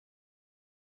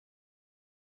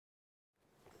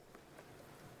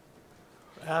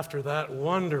after that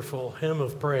wonderful hymn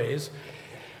of praise,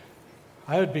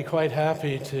 I would be quite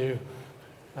happy to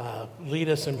lead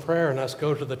us in prayer and us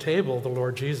go to the table of the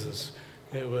Lord Jesus.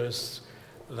 It was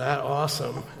that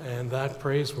awesome and that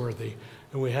praiseworthy.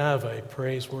 And we have a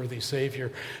praiseworthy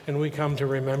Savior, and we come to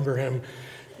remember him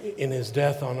in his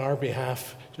death on our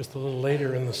behalf just a little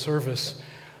later in the service.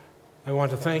 I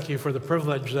want to thank you for the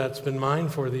privilege that's been mine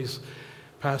for these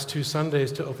past 2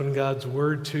 Sundays to open God's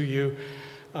Word to you.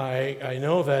 I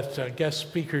know that guest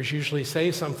speakers usually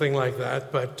say something like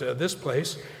that, but this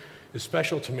place is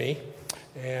special to me,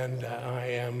 and I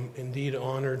am indeed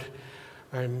honored.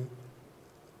 I'm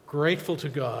grateful to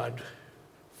God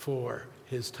for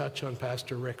his touch on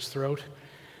Pastor Rick's throat,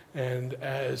 and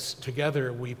as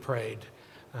together we prayed,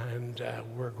 and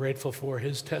we're grateful for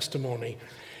his testimony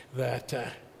that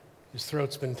his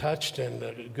throat's been touched and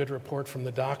a good report from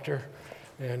the doctor,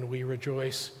 and we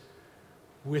rejoice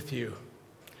with you.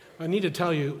 I need to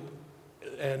tell you,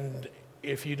 and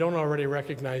if you don't already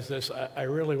recognize this, I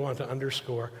really want to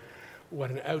underscore what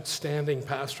an outstanding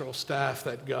pastoral staff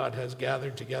that God has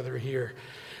gathered together here.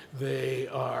 They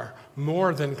are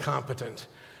more than competent,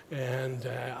 and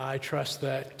I trust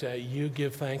that you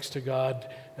give thanks to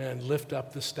God and lift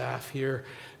up the staff here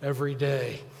every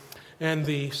day. And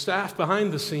the staff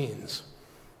behind the scenes,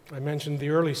 I mentioned the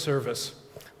early service,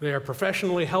 they are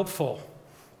professionally helpful.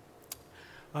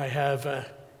 I have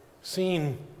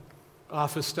seen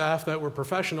office staff that were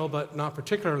professional but not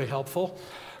particularly helpful,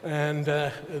 and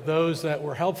those that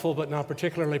were helpful but not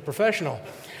particularly professional.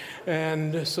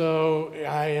 And so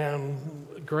I am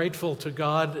grateful to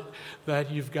God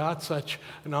that you've got such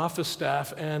an office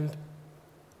staff, and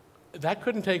that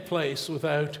couldn't take place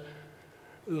without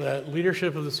the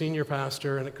leadership of the senior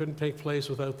pastor, and it couldn't take place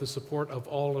without the support of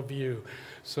all of you.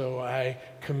 So I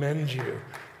commend you.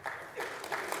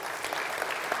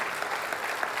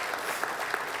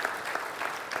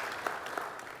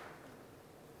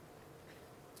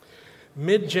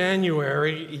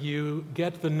 Mid-January, you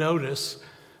get the notice,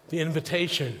 the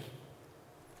invitation.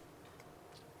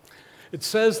 It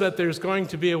says that there's going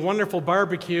to be a wonderful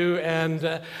barbecue,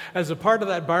 and as a part of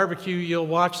that barbecue, you'll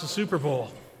watch the Super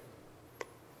Bowl.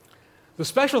 The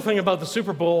special thing about the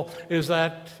Super Bowl is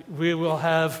that we will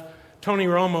have Tony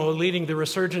Romo leading the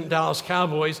resurgent Dallas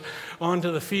Cowboys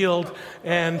onto the field,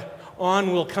 and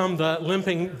on will come the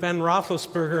limping Ben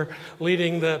Roethlisberger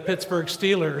leading the Pittsburgh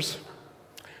Steelers.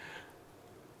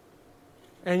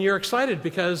 And you're excited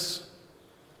because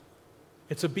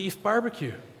it's a beef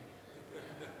barbecue.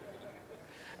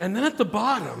 And then at the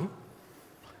bottom,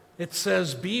 it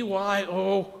says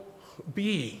BYOB.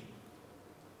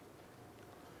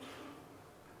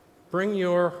 Bring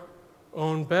your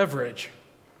own beverage.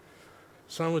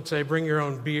 Some would say bring your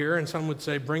own beer, and some would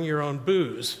say bring your own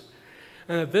booze.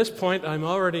 And at this point, I'm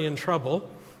already in trouble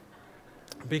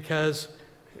because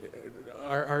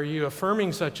are you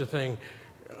affirming such a thing?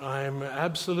 I'm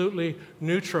absolutely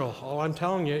neutral. All I'm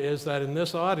telling you is that in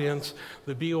this audience,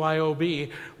 the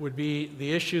BYOB would be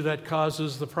the issue that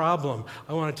causes the problem.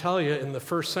 I want to tell you, in the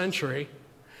first century,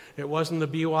 it wasn't the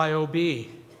BYOB.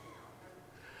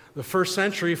 The first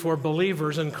century for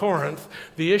believers in Corinth,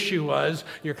 the issue was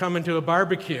you're coming to a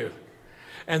barbecue,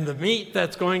 and the meat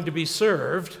that's going to be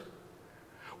served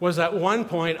was at one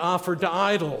point offered to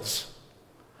idols.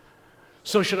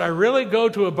 So should I really go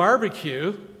to a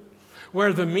barbecue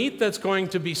where the meat that's going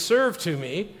to be served to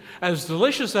me, as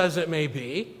delicious as it may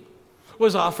be,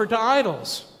 was offered to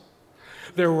idols?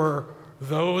 There were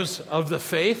those of the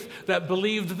faith that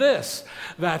believed this,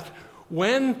 that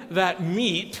when that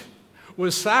meat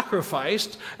was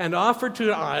sacrificed and offered to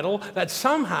an idol, that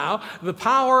somehow the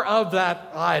power of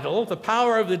that idol, the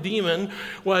power of the demon,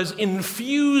 was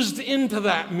infused into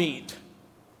that meat.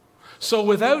 So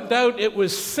without doubt, it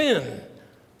was sin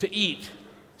to eat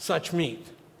such meat.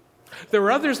 There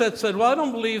were others that said, well, I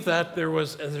don't believe that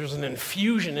there's an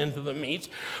infusion into the meat,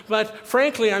 but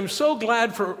frankly, I'm so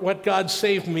glad for what God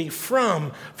saved me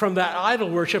from that idol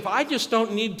worship. I just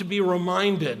don't need to be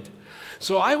reminded.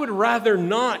 So I would rather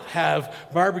not have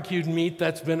barbecued meat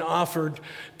that's been offered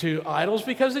to idols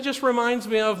because it just reminds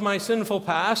me of my sinful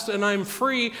past, and I'm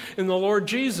free in the Lord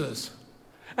Jesus.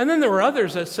 And then there were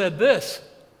others that said this,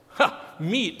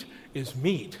 meat is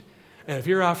meat. And if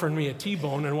you're offering me a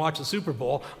T-bone and watch the Super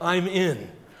Bowl, I'm in,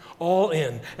 all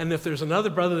in. And if there's another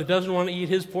brother that doesn't want to eat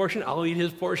his portion, I'll eat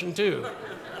his portion too.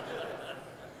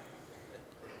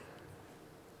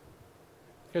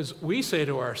 Because we say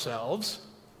to ourselves,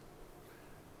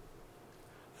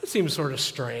 that seems sort of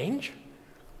strange,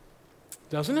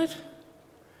 doesn't it?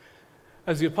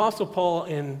 As the Apostle Paul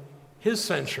in his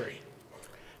century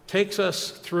takes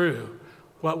us through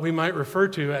what we might refer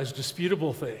to as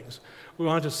disputable things. We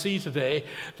want to see today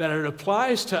that it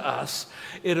applies to us.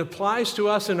 It applies to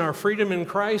us in our freedom in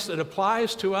Christ. It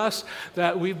applies to us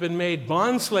that we've been made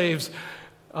bondslaves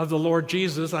of the Lord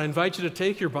Jesus. I invite you to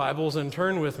take your Bibles and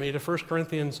turn with me to 1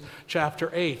 Corinthians chapter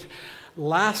 8.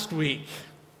 Last week,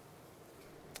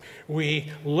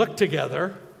 we looked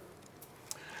together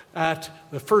at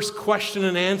the first question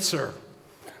and answer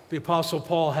the Apostle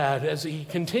Paul had. As he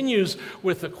continues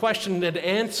with the question and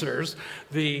answers,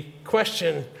 the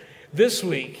question this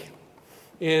week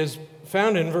is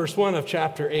found in verse 1 of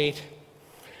chapter 8.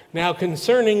 Now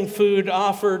concerning food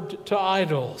offered to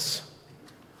idols.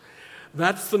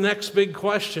 That's the next big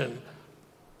question.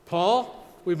 Paul,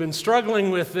 we've been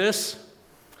struggling with this.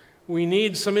 We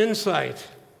need some insight.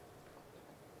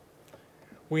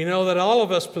 We know that all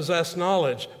of us possess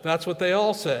knowledge. That's what they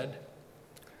all said.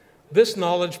 This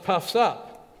knowledge puffs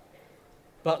up,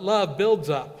 but love builds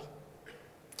up.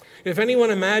 If anyone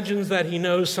imagines that he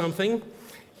knows something,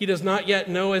 he does not yet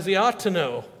know as he ought to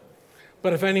know.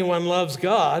 But if anyone loves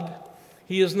God,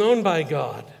 he is known by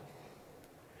God.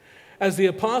 As the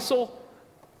apostle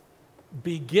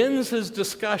begins his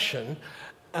discussion,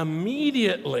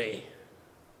 immediately,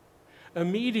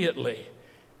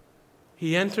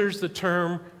 he enters the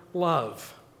term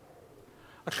love.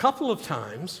 A couple of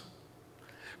times,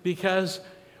 because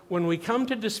when we come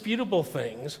to disputable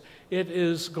things, it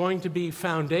is going to be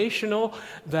foundational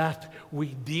that we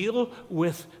deal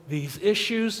with these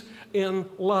issues in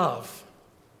love.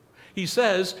 He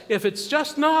says, if it's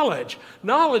just knowledge,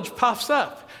 knowledge puffs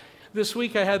up. This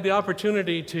week I had the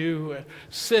opportunity to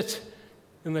sit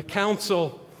in the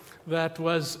council that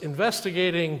was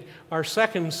investigating our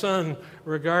second son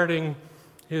regarding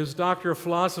his Doctor of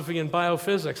Philosophy in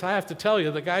Biophysics. I have to tell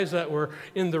you, the guys that were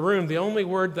in the room, the only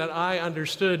word that I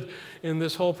understood in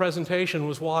this whole presentation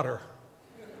was water.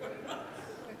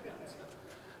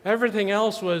 Everything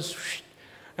else was,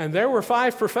 and there were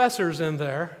 5 professors in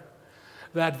there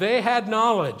that they had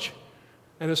knowledge.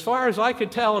 And as far as I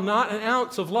could tell, not an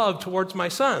ounce of love towards my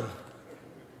son.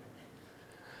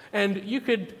 And you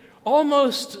could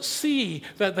almost see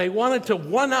that they wanted to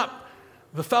one-up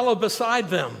the fellow beside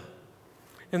them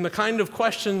in the kind of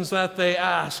questions that they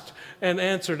asked and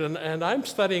answered. And I'm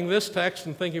studying this text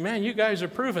and thinking, man, you guys are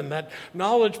proving that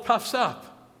knowledge puffs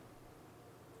up.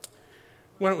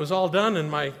 When it was all done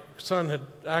and my son had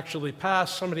actually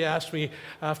passed, somebody asked me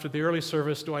after the early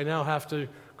service, do I now have to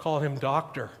call him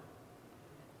doctor?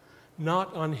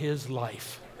 Not on his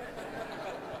life.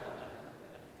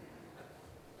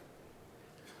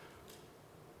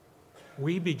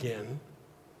 We begin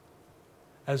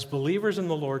as believers in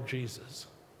the Lord Jesus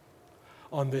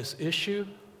on this issue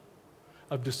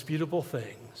of disputable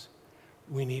things.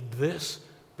 We need this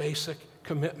basic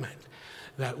commitment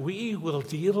that we will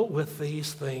deal with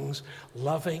these things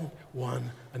loving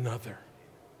one another.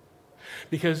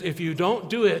 Because if you don't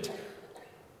do it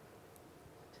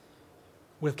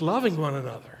with loving one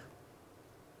another,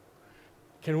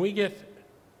 can we get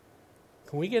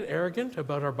arrogant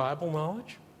about our Bible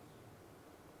knowledge?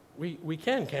 We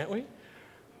can, can't we?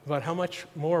 About how much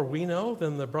more we know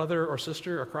than the brother or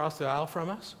sister across the aisle from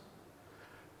us?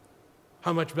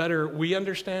 How much better we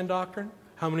understand doctrine?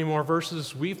 How many more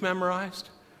verses we've memorized?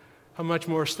 How much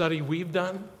more study we've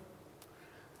done?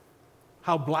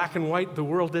 How black and white the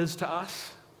world is to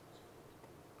us?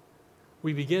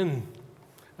 We begin,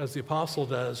 as the apostle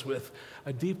does, with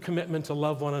a deep commitment to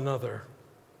love one another.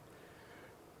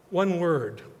 One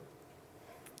word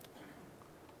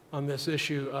on this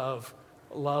issue of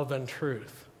love and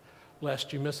truth,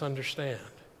 lest you misunderstand.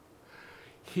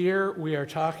 Here we are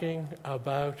talking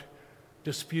about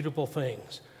disputable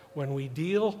things. When we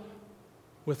deal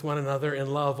with one another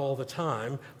in love all the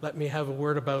time, let me have a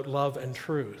word about love and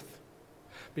truth.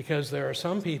 Because there are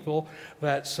some people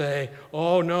that say,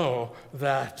 oh no,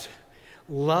 that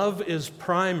love is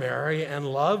primary and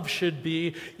love should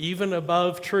be even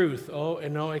above truth. Oh,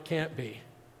 no, it can't be.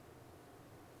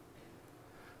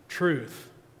 Truth,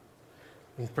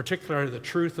 in particular the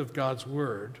truth of God's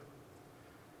Word,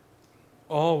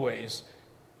 always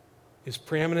is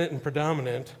preeminent and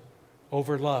predominant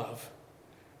over love.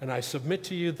 And I submit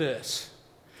to you this: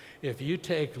 if you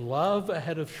take love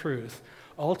ahead of truth,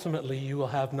 ultimately you will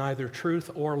have neither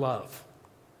truth or love.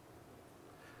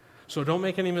 So don't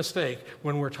make any mistake.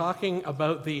 When we're talking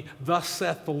about the thus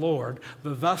saith the Lord,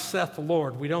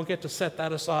 we don't get to set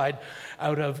that aside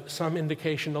out of some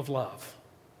indication of love.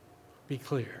 Be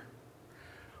clear.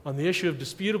 On the issue of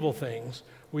disputable things,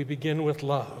 we begin with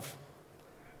love.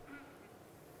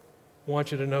 I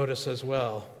want you to notice as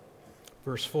well,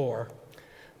 verse 4,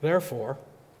 therefore,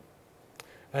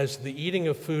 as the eating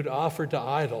of food offered to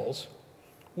idols,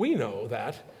 we know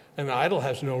that an idol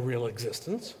has no real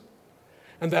existence,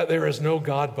 and that there is no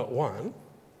God but one.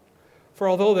 For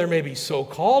although there may be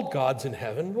so-called gods in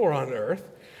heaven or on earth,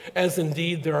 as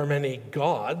indeed there are many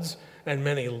gods and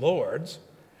many lords,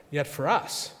 yet for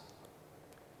us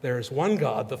there is one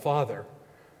God, the Father,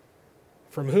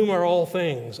 from whom are all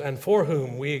things and for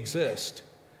whom we exist,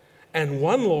 and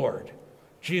one Lord,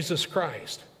 Jesus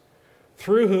Christ,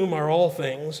 through whom are all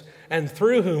things and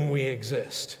through whom we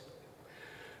exist.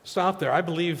 Stop there. I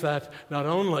believe that not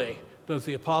only does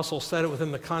the apostle set it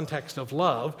within the context of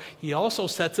love, he also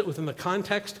sets it within the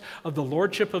context of the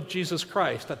lordship of Jesus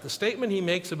Christ. That the statement he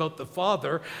makes about the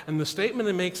Father and the statement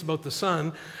he makes about the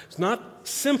Son is not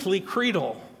simply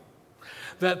creedal.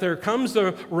 That there comes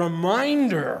the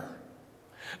reminder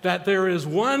that there is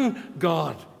one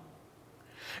God.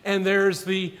 And there's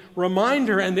the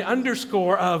reminder and the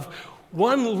underscore of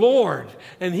one Lord,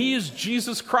 and he is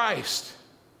Jesus Christ.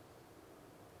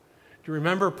 Do you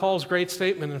remember Paul's great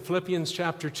statement in Philippians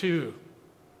chapter 2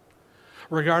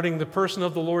 regarding the person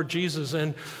of the Lord Jesus?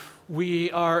 And we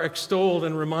are extolled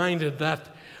and reminded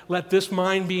that let this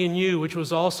mind be in you, which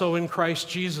was also in Christ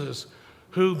Jesus,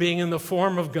 who, being in the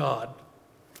form of God,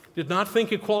 did not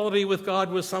think equality with God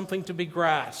was something to be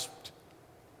grasped.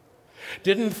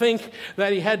 Didn't think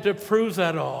that he had to prove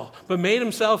that all, but made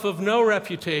himself of no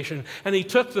reputation, and he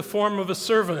took the form of a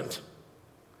servant,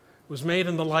 was made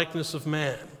in the likeness of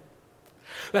man.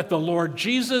 That the Lord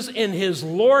Jesus in his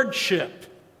lordship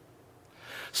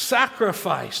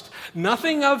sacrificed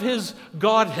nothing of his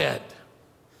Godhead.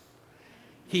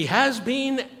 He has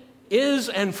been, is,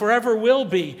 and forever will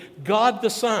be God the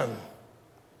Son.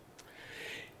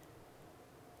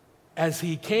 As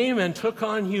he came and took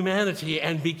on humanity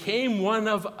and became one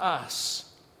of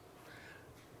us,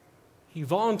 he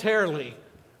voluntarily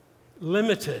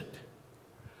limited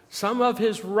some of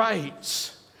his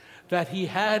rights that he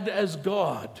had as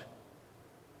God,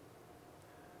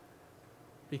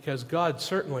 because God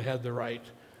certainly had the right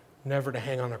never to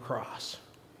hang on a cross.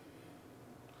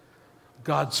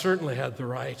 God certainly had the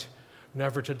right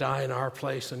never to die in our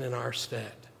place and in our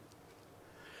stead.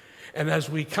 And as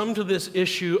we come to this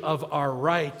issue of our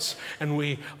rights, and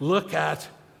we look at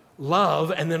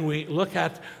love, and then we look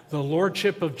at the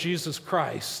lordship of Jesus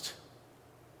Christ,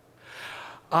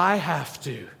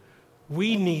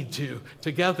 we need to,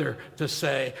 together, to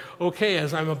say, okay,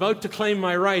 as I'm about to claim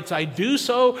my rights, I do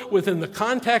so within the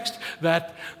context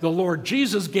that the Lord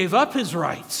Jesus gave up his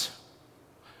rights.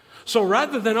 So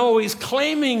rather than always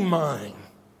claiming mine,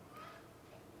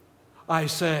 I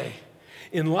say,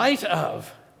 in light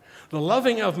of the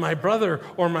loving of my brother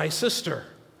or my sister,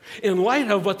 in light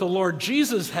of what the Lord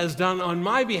Jesus has done on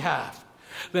my behalf,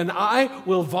 then I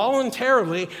will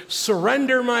voluntarily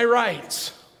surrender my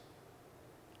rights.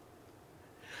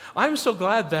 I'm so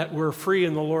glad that we're free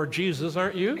in the Lord Jesus,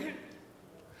 aren't you?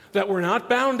 That we're not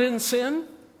bound in sin,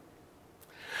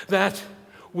 that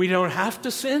we don't have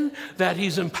to sin, that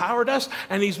he's empowered us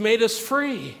and he's made us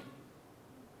free.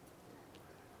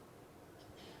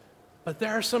 But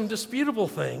there are some disputable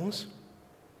things.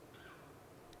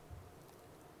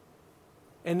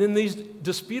 And in these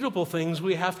disputable things,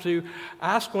 we have to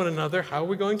ask one another, how are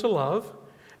we going to love?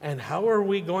 And how are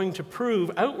we going to prove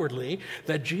outwardly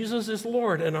that Jesus is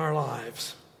Lord in our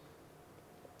lives?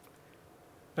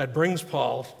 That brings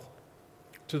Paul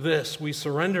to this: we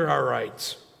surrender our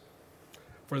rights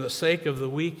for the sake of the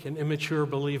weak and immature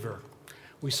believer.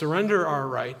 We surrender our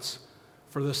rights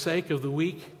for the sake of the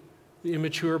weak, the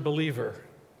immature believer.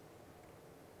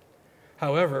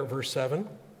 However, verse 7,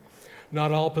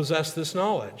 not all possess this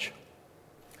knowledge,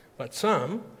 but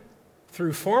some,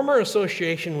 through former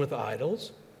association with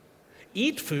idols,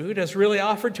 eat food as really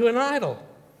offered to an idol,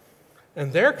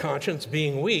 and their conscience,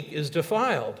 being weak, is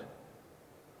defiled.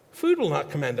 Food will not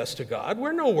commend us to God.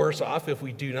 We're no worse off if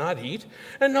we do not eat,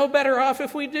 and no better off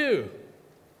if we do.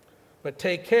 But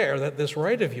take care that this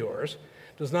right of yours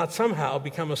does not somehow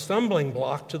become a stumbling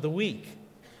block to the weak.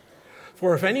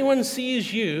 For if anyone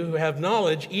sees you who have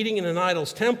knowledge eating in an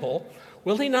idol's temple,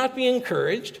 will he not be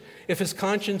encouraged, if his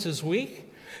conscience is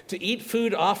weak, to eat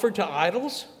food offered to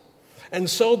idols? And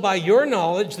so by your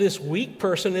knowledge, this weak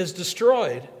person is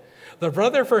destroyed, the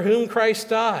brother for whom Christ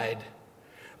died.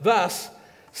 Thus,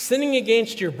 sinning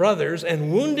against your brothers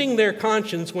and wounding their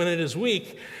conscience when it is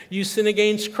weak, you sin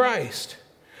against Christ.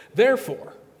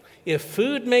 Therefore, if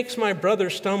food makes my brother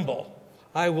stumble,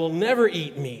 I will never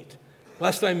eat meat,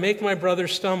 lest I make my brother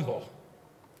stumble.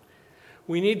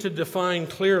 We need to define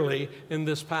clearly in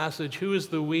this passage who is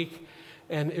the weak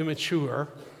and immature,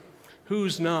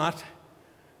 who's not,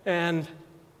 and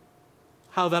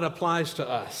how that applies to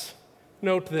us.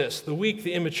 Note this: the weak,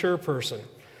 the immature person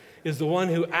is the one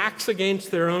who acts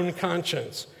against their own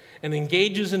conscience and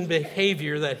engages in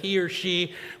behavior that he or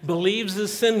she believes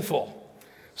is sinful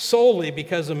solely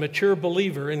because a mature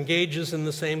believer engages in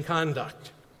the same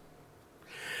conduct.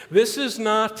 This is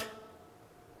not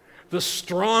the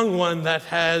strong one that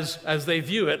has, as they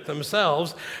view it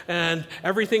themselves, and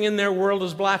everything in their world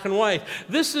is black and white.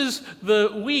 This is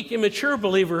the weak, immature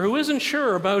believer who isn't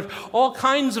sure about all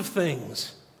kinds of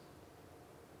things.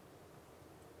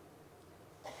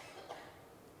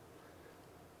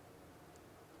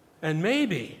 And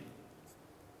maybe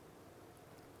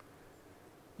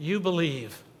you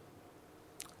believe,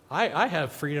 I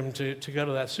have freedom to go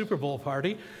to that Super Bowl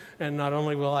party, and not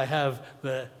only will I have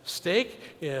the steak,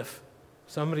 if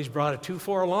somebody's brought a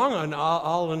 2-4 along, and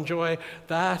I'll enjoy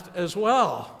that as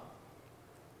well.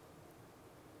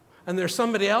 And there's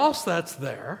somebody else that's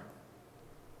there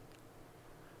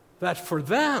that for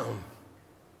them,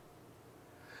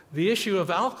 the issue of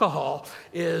alcohol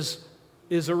is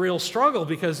a real struggle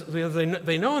because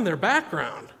they know in their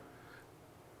background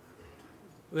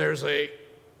there's a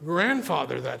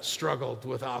grandfather that struggled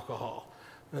with alcohol,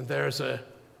 and there's a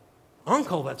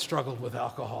uncle that struggled with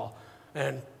alcohol,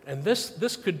 and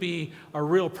this could be a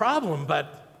real problem,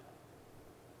 but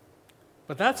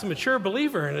that's a mature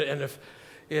believer, and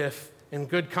if in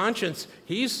good conscience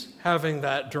he's having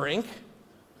that drink,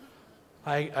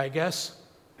 I guess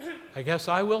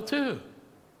I will too.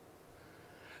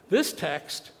 This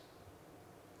text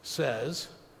says,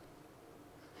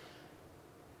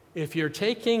 if you're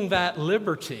taking that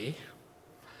liberty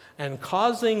and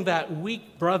causing that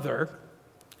weak brother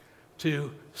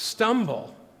to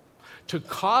stumble, to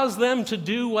cause them to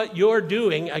do what you're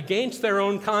doing against their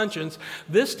own conscience,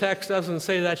 this text doesn't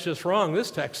say that's just wrong. This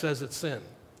text says it's sin.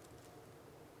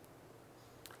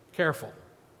 Careful.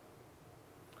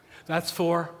 That's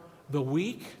for the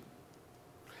weak,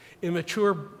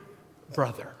 immature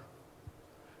brother.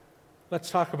 Let's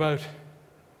talk about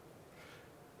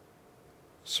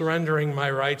surrendering my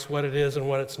rights, what it is and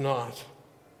what it's not.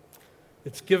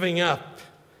 It's giving up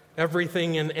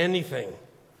everything and anything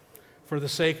for the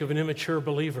sake of an immature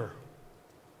believer.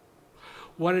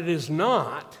 What it is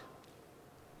not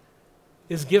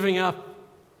is giving up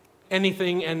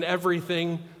anything and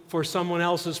everything for someone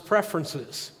else's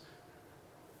preferences.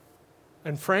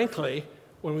 And frankly,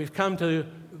 when we've come to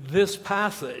this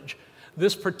passage,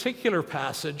 this particular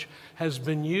passage has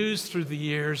been used through the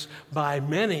years by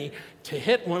many to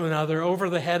hit one another over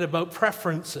the head about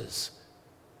preferences.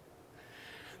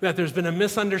 That there's been a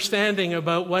misunderstanding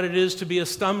about what it is to be a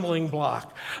stumbling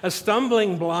block. A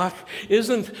stumbling block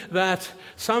isn't that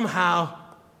somehow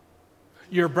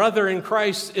your brother in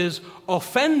Christ is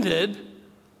offended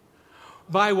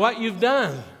by what you've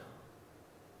done.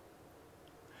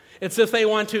 It's if they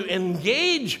want to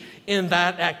engage in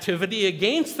that activity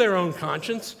against their own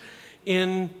conscience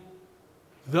in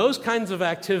those kinds of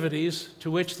activities to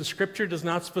which the Scripture does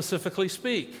not specifically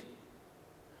speak.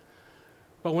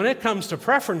 But when it comes to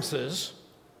preferences,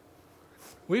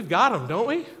 we've got them, don't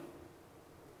we?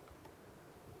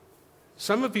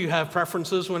 Some of you have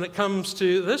preferences when it comes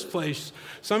to this place.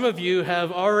 Some of you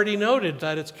have already noted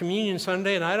that it's Communion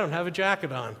Sunday and I don't have a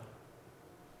jacket on.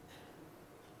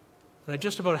 And I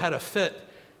just about had a fit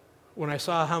when I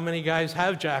saw how many guys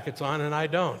have jackets on and I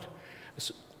don't.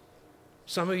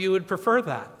 Some of you would prefer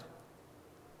that.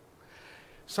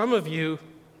 Some of you,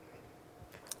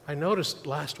 I noticed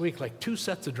last week, like 2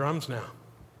 sets of drums now.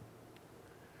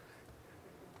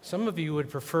 Some of you would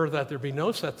prefer that there be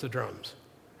no sets of drums.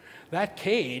 That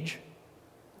cage,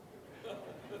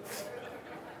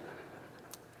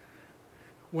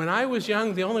 when I was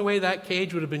young, the only way that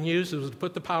cage would have been used was to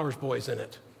put the Powers Boys in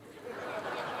it.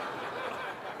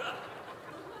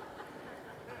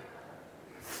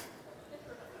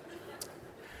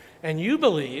 And you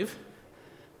believe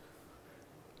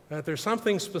that there's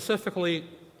something specifically,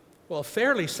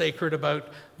 fairly sacred about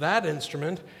that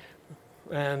instrument,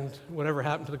 and whatever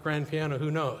happened to the grand piano, who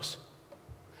knows?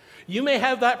 You may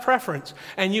have that preference,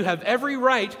 and you have every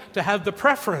right to have the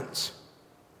preference.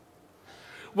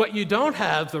 What you don't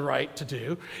have the right to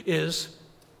do is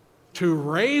to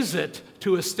raise it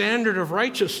to a standard of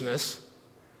righteousness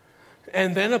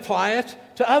and then apply it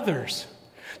to others.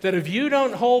 That if you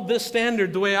don't hold this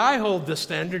standard the way I hold this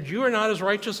standard, you are not as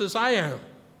righteous as I am.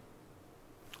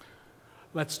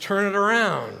 Let's turn it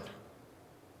around.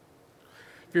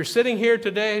 If you're sitting here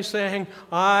today saying,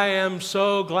 I am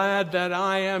so glad that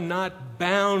I am not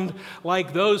bound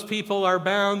like those people are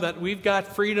bound, that we've got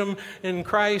freedom in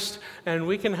Christ, and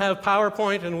we can have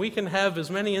PowerPoint, and we can have as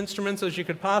many instruments as you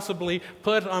could possibly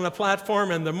put on a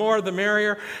platform, and the more the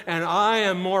merrier, and I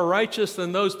am more righteous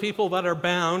than those people that are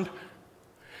bound,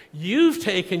 you've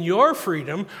taken your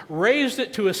freedom, raised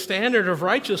it to a standard of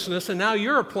righteousness, and now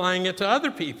you're applying it to other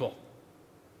people.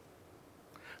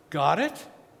 Got it?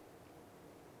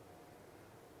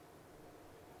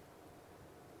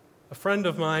 A friend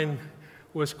of mine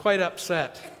was quite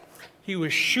upset. He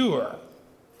was sure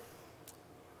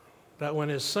that when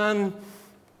his son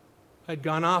had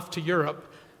gone off to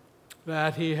Europe,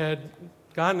 that he had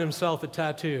gotten himself a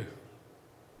tattoo.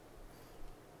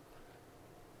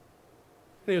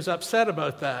 He was upset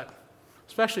about that,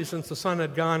 especially since the son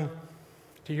had gone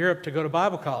to Europe to go to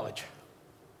Bible college.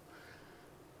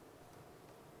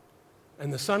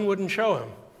 And the son wouldn't show him,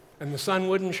 and the son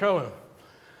wouldn't show him.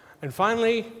 And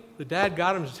finally, the dad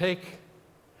got him to take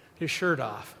his shirt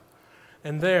off.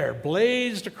 And there,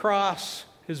 blazed across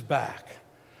his back,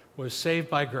 was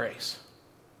Saved by Grace.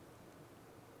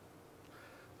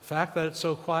 The fact that it's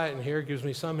so quiet in here gives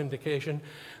me some indication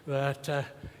that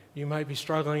you might be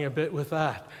struggling a bit with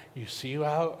that. You see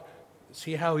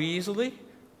how easily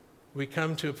we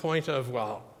come to a point of,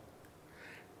 well,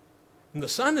 and the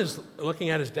son is looking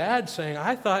at his dad saying,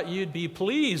 I thought you'd be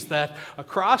pleased that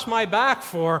across my back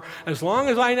for as long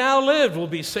as I now live will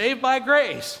be saved by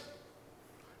grace.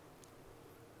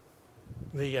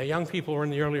 The young people were in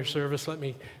the earlier service. Let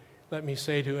me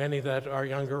say to any that are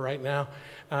younger right now,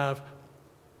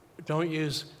 don't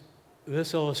use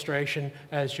this illustration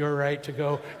as your right to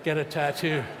go get a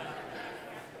tattoo.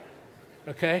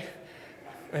 Okay?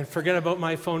 And forget about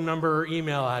my phone number or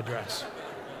email address.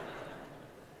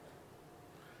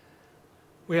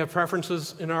 We have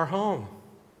preferences in our home.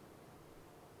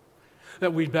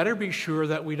 That we'd better be sure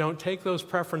that we don't take those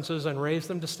preferences and raise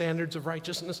them to standards of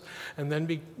righteousness and then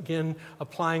begin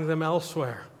applying them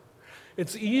elsewhere.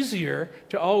 It's easier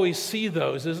to always see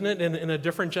those, isn't it, in a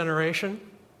different generation?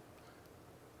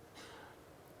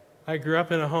 I grew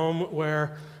up in a home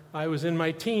where I was in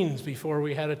my teens before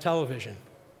we had a television.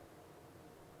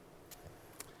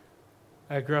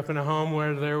 I grew up in a home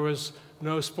where there was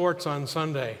no sports on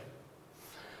Sunday.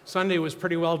 Sunday was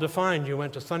pretty well defined. You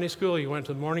went to Sunday school, you went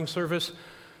to the morning service,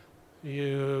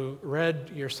 you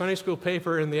read your Sunday school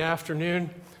paper in the afternoon,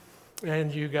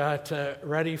 and you got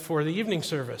ready for the evening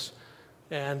service.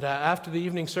 And after the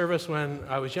evening service, when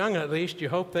I was young at least, you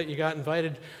hoped that you got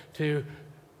invited to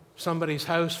somebody's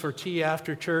house for tea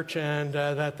after church and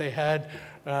that they had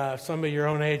somebody your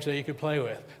own age that you could play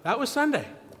with. That was Sunday.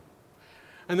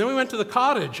 And then we went to the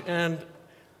cottage, and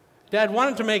Dad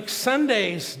wanted to make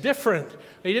Sundays different.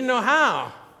 He didn't know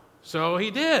how, so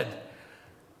he did.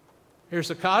 Here's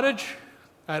the cottage.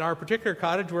 At our particular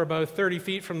cottage, we're about 30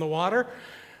 feet from the water.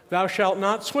 Thou shalt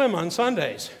not swim on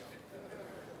Sundays.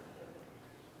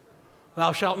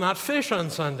 Thou shalt not fish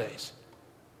on Sundays.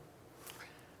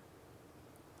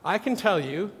 I can tell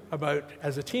you about,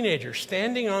 as a teenager,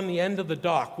 standing on the end of the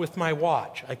dock with my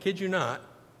watch, I kid you not,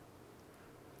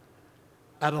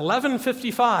 at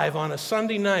 11:55 on a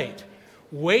Sunday night,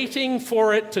 waiting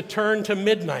for it to turn to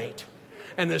midnight.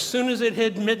 And as soon as it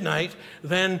hit midnight,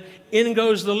 then in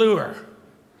goes the lure.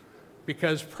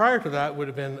 Because prior to that would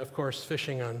have been, of course,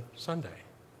 fishing on Sunday.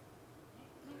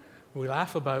 We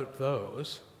laugh about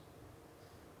those.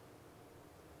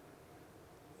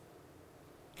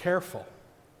 Careful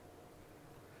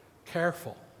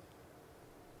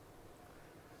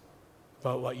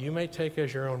about what you may take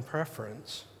as your own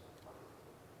preference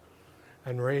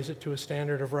and raise it to a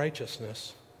standard of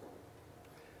righteousness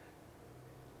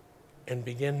and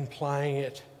begin applying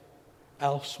it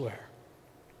elsewhere.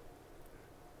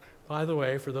 By the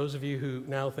way, for those of you who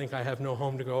now think I have no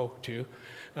home to go to,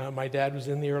 my dad was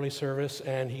in the early service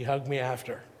and he hugged me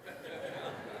after.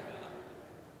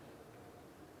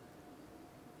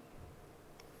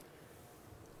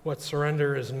 What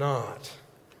surrender is not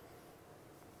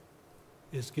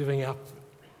is giving up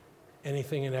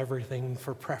anything and everything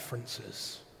for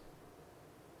preferences.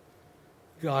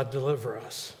 God deliver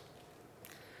us.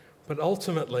 But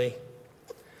ultimately,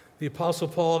 the Apostle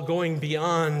Paul, going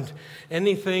beyond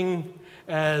anything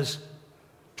as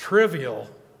trivial,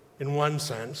 in one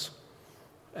sense,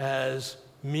 as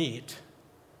meat,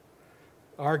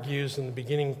 argues in the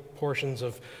beginning portions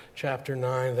of chapter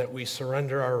 9 that we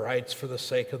surrender our rights for the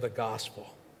sake of the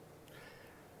gospel.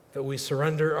 That we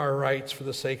surrender our rights for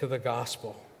the sake of the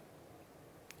gospel.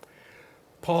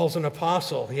 Paul's an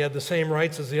apostle. He had the same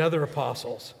rights as the other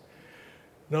apostles.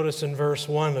 Notice in verse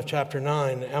 1 of chapter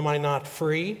 9, am I not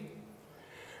free?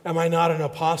 Am I not an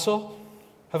apostle?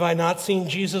 Have I not seen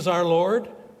Jesus our Lord?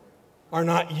 Are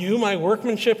not you my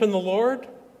workmanship in the Lord?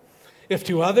 If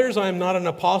to others I am not an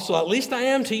apostle, at least I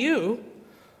am to you,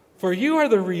 for you are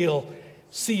the real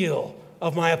seal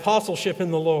of my apostleship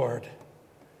in the Lord.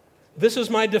 This is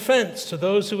my defense to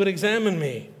those who would examine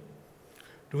me.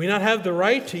 Do we not have the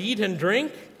right to eat and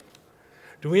drink?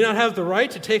 Do we not have the right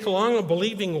to take along a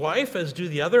believing wife, as do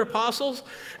the other apostles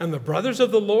and the brothers of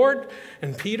the Lord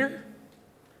and Peter?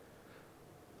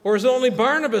 Or is it only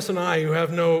Barnabas and I who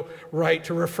have no right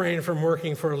to refrain from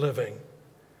working for a living?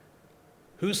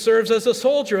 Who serves as a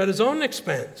soldier at his own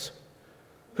expense?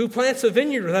 Who plants a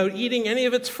vineyard without eating any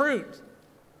of its fruit?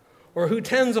 Or who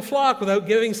tends a flock without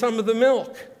giving some of the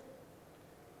milk?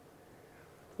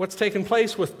 What's taken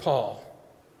place with Paul?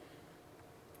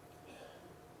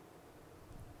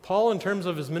 Paul, in terms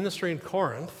of his ministry in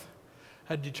Corinth,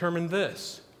 had determined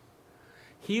this.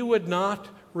 He would not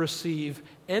receive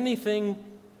anything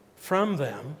from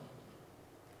them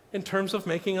in terms of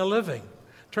making a living,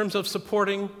 in terms of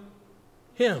supporting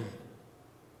him.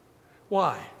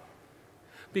 Why?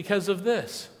 Because of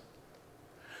this.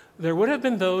 There would have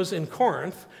been those in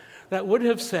Corinth that would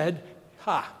have said,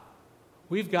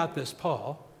 we've got this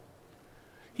Paul.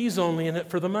 He's only in it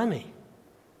for the money.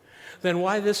 Then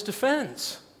why this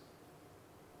defense?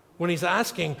 When he's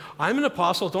asking, I'm an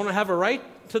apostle, don't I have a right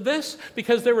to this?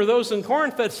 Because there were those in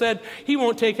Corinth that said, he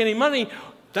won't take any money.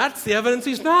 That's the evidence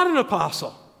he's not an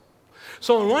apostle.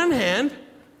 So on one hand,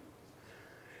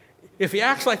 if he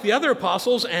acts like the other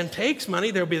apostles and takes money,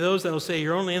 there'll be those that will say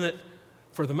you're only in it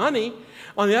for the money.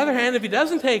 On the other hand, if he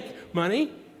doesn't take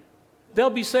money, they'll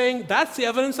be saying that's the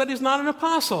evidence that he's not an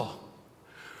apostle.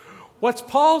 What's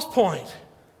Paul's point?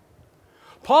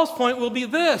 Paul's point will be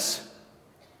this.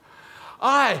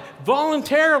 I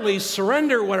voluntarily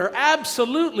surrender what are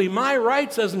absolutely my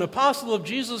rights as an apostle of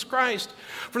Jesus Christ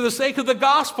for the sake of the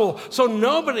gospel, so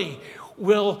nobody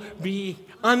will be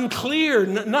unclear.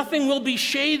 Nothing will be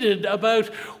shaded about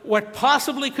what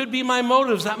possibly could be my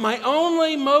motives, that my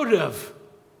only motive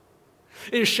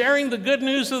is sharing the good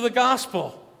news of the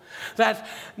gospel, that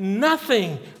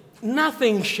nothing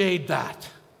shade that.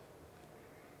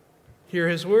 Hear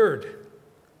his word.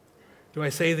 Do I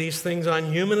say these things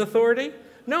on human authority?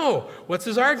 No. What's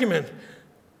his argument?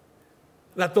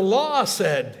 That the law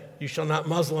said, you shall not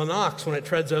muzzle an ox when it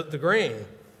treads out the grain.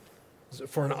 Is it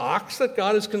for an ox that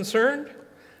God is concerned?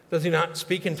 Does he not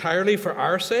speak entirely for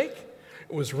our sake?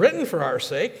 It was written for our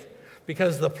sake,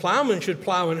 because the plowman should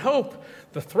plow in hope,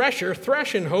 the thresher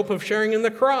thresh in hope of sharing in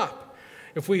the crop.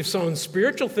 If we've sown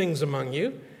spiritual things among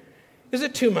you, is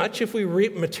it too much if we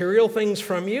reap material things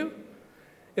from you?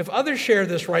 If others share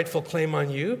this rightful claim on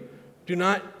you, do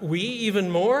not we even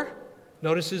more?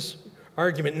 Notice his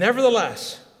argument.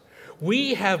 Nevertheless,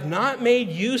 we have not made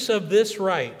use of this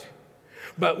right,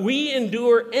 but we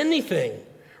endure anything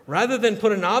rather than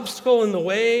put an obstacle in the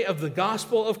way of the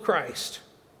gospel of Christ.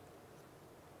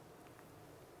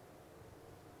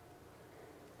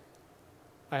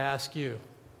 I ask you,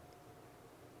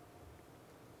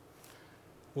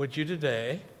 would you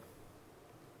today,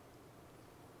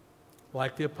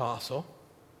 like the apostle,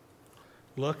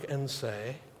 look and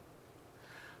say,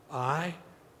 I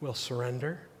will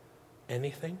surrender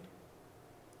anything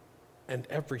and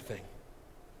everything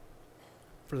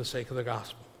for the sake of the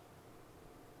gospel?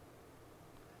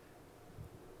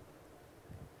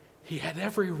 He had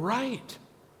every right.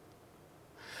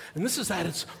 And this is at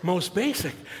its most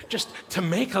basic, just to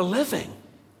make a living.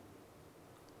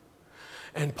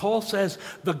 And Paul says,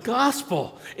 the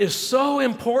gospel is so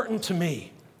important to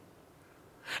me.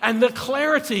 And the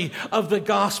clarity of the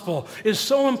gospel is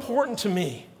so important to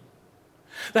me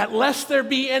that lest there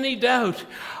be any doubt,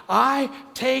 I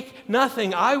take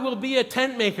nothing. I will be a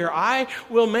tent maker. I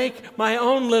will make my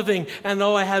own living. And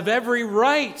though I have every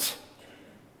right,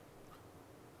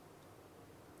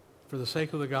 for the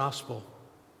sake of the gospel,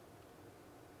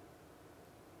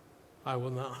 I will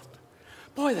not.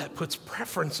 Boy, that puts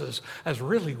preferences as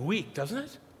really weak, doesn't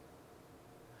it?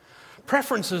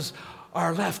 Preferences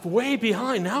are left way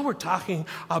behind. Now we're talking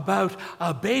about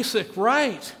a basic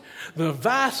right. The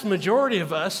vast majority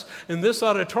of us in this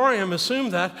auditorium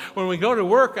assume that when we go to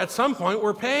work, at some point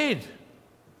we're paid.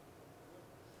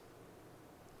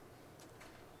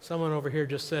 Someone over here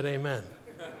just said amen.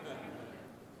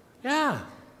 Yeah.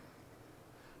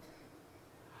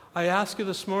 I ask you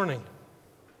this morning,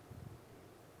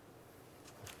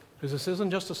 because this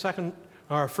isn't just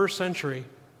a first century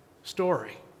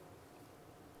story.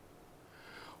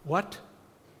 What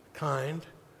kind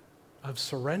of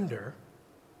surrender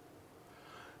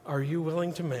are you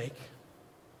willing to make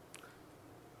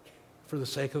for the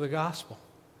sake of the gospel?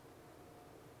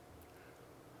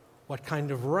 What kind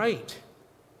of right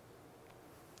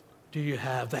do you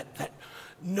have that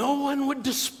no one would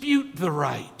dispute the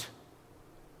right?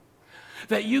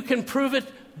 That you can prove it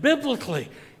biblically.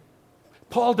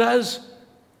 Paul does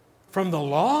from the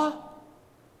law.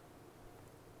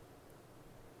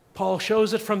 Paul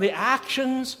shows it from the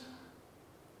actions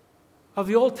of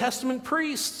the Old Testament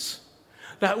priests,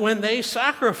 that when they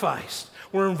sacrificed,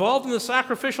 were involved in the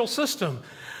sacrificial system,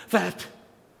 that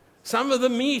some of the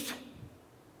meat,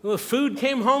 the food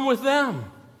came home with them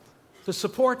to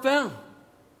support them.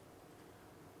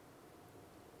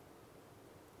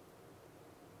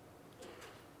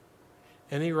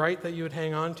 Any right that you would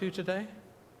hang on to today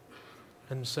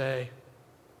and say,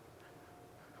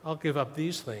 I'll give up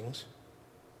these things.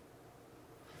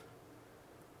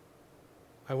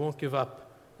 I won't give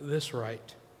up this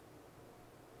right.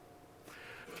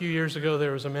 A few years ago,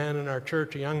 there was a man in our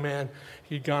church, a young man.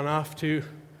 He'd gone off to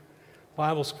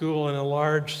Bible school in a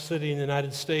large city in the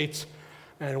United States,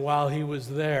 and while he was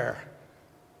there,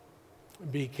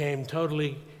 became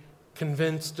totally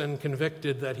convinced and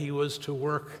convicted that he was to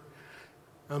work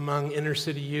among inner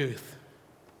city youth.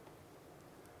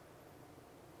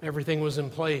 Everything was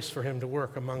in place for him to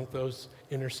work among those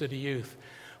inner city youth.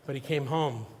 But he came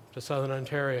home to Southern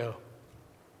Ontario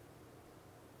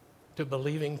to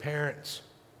believing parents.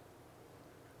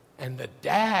 And the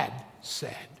dad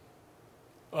said,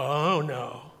 "Oh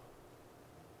no,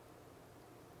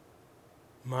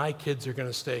 my kids are going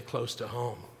to stay close to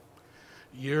home.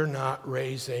 You're not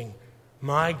raising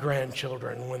my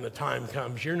grandchildren when the time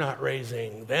comes. You're not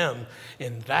raising them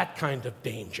in that kind of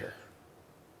danger."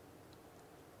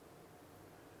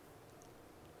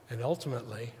 And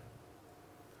ultimately,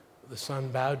 the son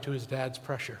bowed to his dad's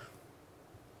pressure.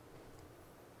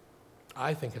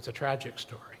 I think it's a tragic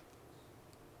story.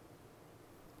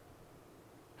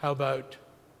 How about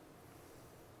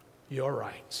your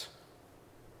rights?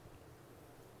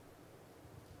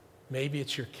 Maybe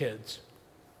it's your kids.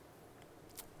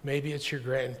 Maybe it's your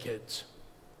grandkids.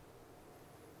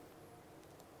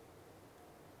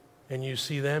 And you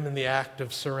see them in the act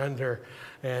of surrender,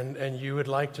 and you would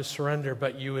like to surrender,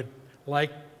 but you would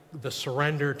like the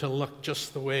surrender to look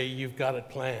just the way you've got it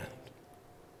planned.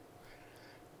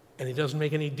 And he doesn't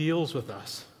make any deals with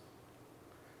us.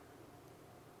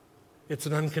 It's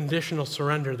an unconditional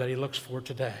surrender that he looks for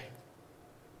today.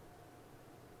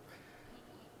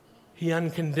 He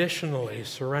unconditionally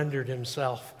surrendered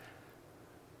himself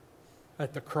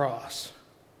at the cross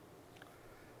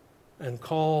and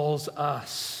calls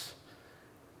us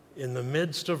in the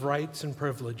midst of rights and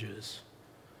privileges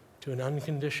to an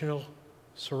unconditional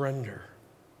surrender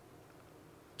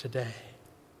today.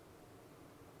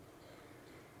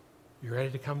 You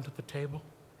ready to come to the table?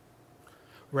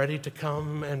 Ready to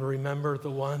come and remember the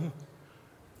one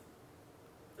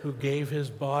who gave his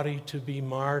body to be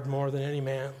marred more than any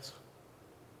man's?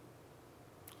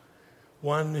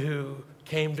 One who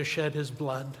came to shed his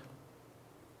blood.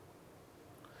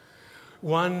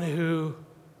 One who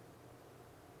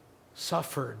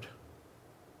suffered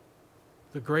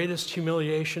the greatest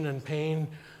humiliation and pain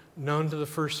known to the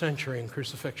first century in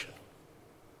crucifixion.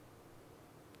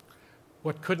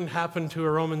 What couldn't happen to a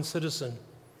Roman citizen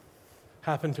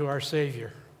happened to our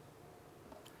Savior.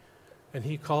 And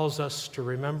he calls us to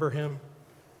remember him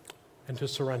and to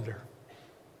surrender.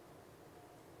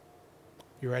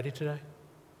 You ready today?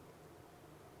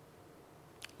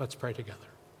 Let's pray together.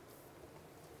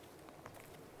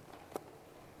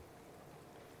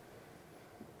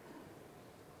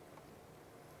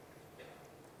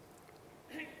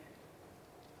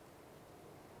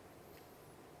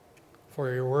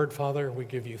 For your word, Father, we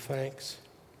give you thanks.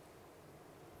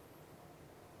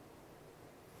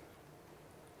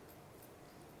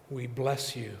 We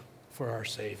bless you for our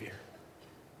Savior.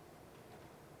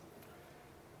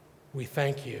 We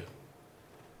thank you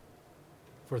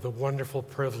for the wonderful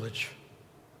privilege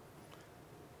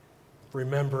of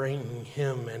remembering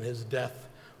him and his death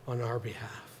on our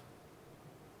behalf.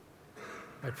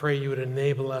 I pray you would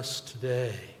enable us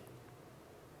today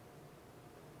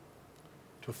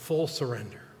to full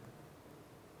surrender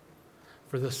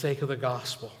for the sake of the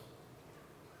gospel,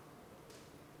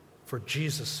 for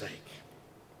Jesus' sake.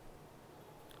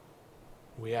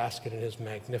 We ask it in his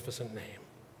magnificent name.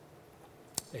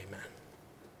 Amen.